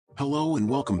Hello and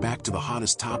welcome back to the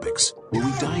hottest topics, where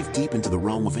we dive deep into the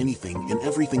realm of anything and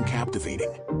everything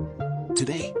captivating.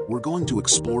 Today, we're going to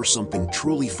explore something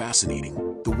truly fascinating,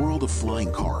 the world of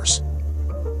flying cars.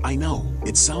 I know,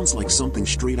 it sounds like something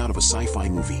straight out of a sci-fi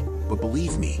movie, but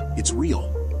believe me, it's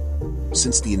real.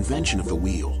 Since the invention of the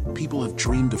wheel, people have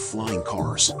dreamed of flying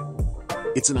cars.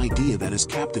 It's an idea that has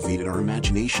captivated our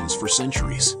imaginations for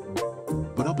centuries.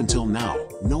 But up until now,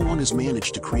 no one has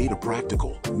managed to create a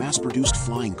practical, mass-produced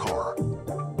flying car.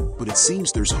 But it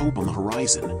seems there's hope on the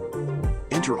horizon.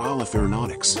 Enter Alef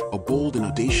Aeronautics, a bold and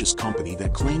audacious company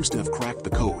that claims to have cracked the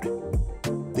code.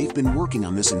 They've been working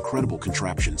on this incredible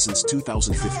contraption since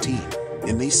 2015,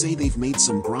 and they say they've made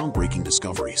some groundbreaking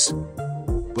discoveries.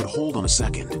 But hold on a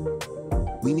second.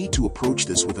 We need to approach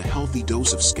this with a healthy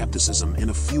dose of skepticism and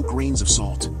a few grains of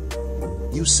salt.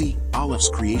 You see, Alef's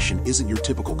creation isn't your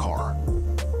typical car.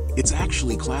 It's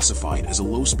actually classified as a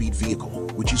low-speed vehicle,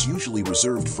 which is usually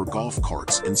reserved for golf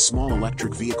carts and small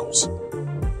electric vehicles.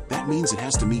 That means it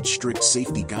has to meet strict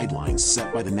safety guidelines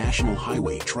set by the National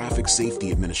Highway Traffic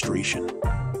Safety Administration.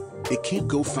 It can't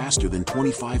go faster than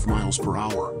 25 miles per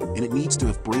hour, and it needs to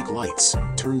have brake lights,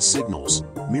 turn signals,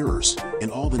 mirrors,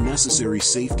 and all the necessary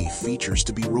safety features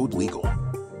to be road legal.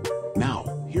 Now,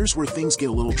 here's where things get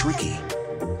a little tricky.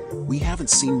 We haven't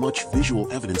seen much visual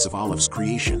evidence of Alef's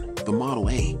creation, the Model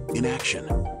A, in action.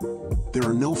 There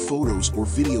are no photos or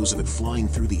videos of it flying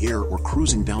through the air or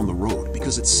cruising down the road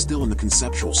because it's still in the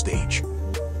conceptual stage.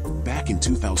 Back in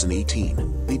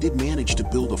 2018, they did manage to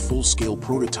build a full-scale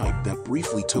prototype that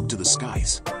briefly took to the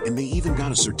skies, and they even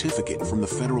got a certificate from the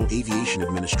Federal Aviation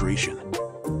Administration.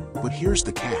 But here's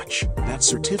the catch, that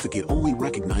certificate only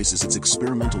recognizes its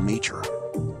experimental nature.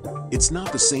 It's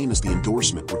not the same as the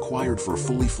endorsement required for a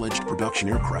fully fledged production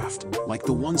aircraft, like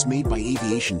the ones made by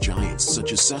aviation giants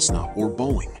such as Cessna or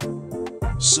Boeing.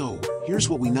 So, here's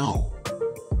what we know.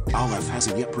 Alef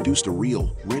hasn't yet produced a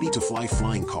real, ready-to-fly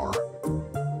flying car.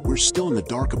 We're still in the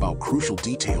dark about crucial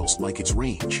details like its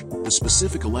range, the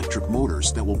specific electric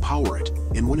motors that will power it,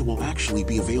 and when it will actually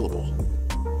be available.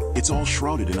 It's all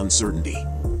shrouded in uncertainty.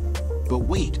 But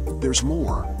wait, there's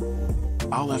more.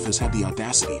 Alef has had the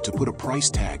audacity to put a price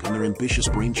tag on their ambitious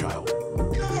brainchild.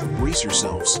 Brace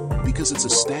yourselves, because it's a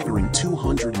staggering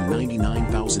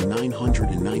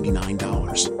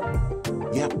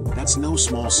 $299,999. Yep, that's no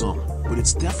small sum, but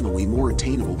it's definitely more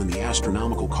attainable than the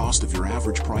astronomical cost of your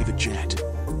average private jet.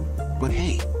 But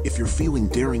hey, if you're feeling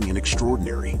daring and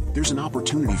extraordinary, there's an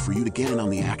opportunity for you to get in on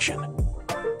the action.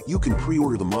 You can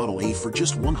pre-order the Model A for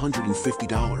just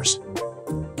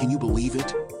 $150. Can you believe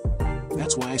it?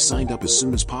 That's why I signed up as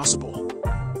soon as possible.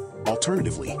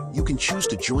 Alternatively, you can choose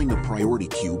to join the priority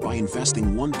queue by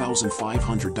investing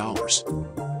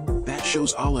 $1,500. That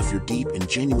shows Alef your deep and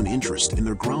genuine interest in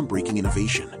their groundbreaking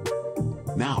innovation.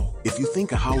 Now, if you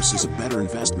think a house is a better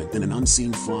investment than an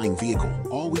unseen flying vehicle,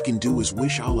 all we can do is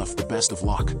wish Alef the best of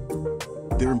luck.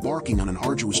 They're embarking on an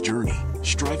arduous journey,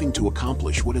 striving to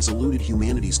accomplish what has eluded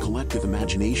humanity's collective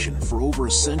imagination for over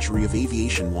a century of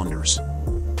aviation wonders.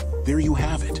 There you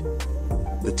have it.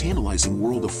 The tantalizing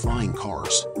world of flying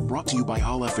cars, brought to you by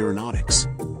Alef Aeronautics.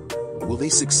 Will they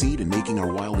succeed in making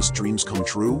our wildest dreams come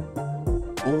true?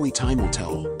 Only time will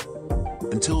tell.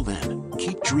 Until then,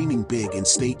 keep dreaming big and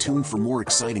stay tuned for more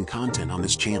exciting content on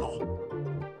this channel.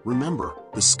 Remember,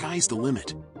 the sky's the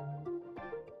limit.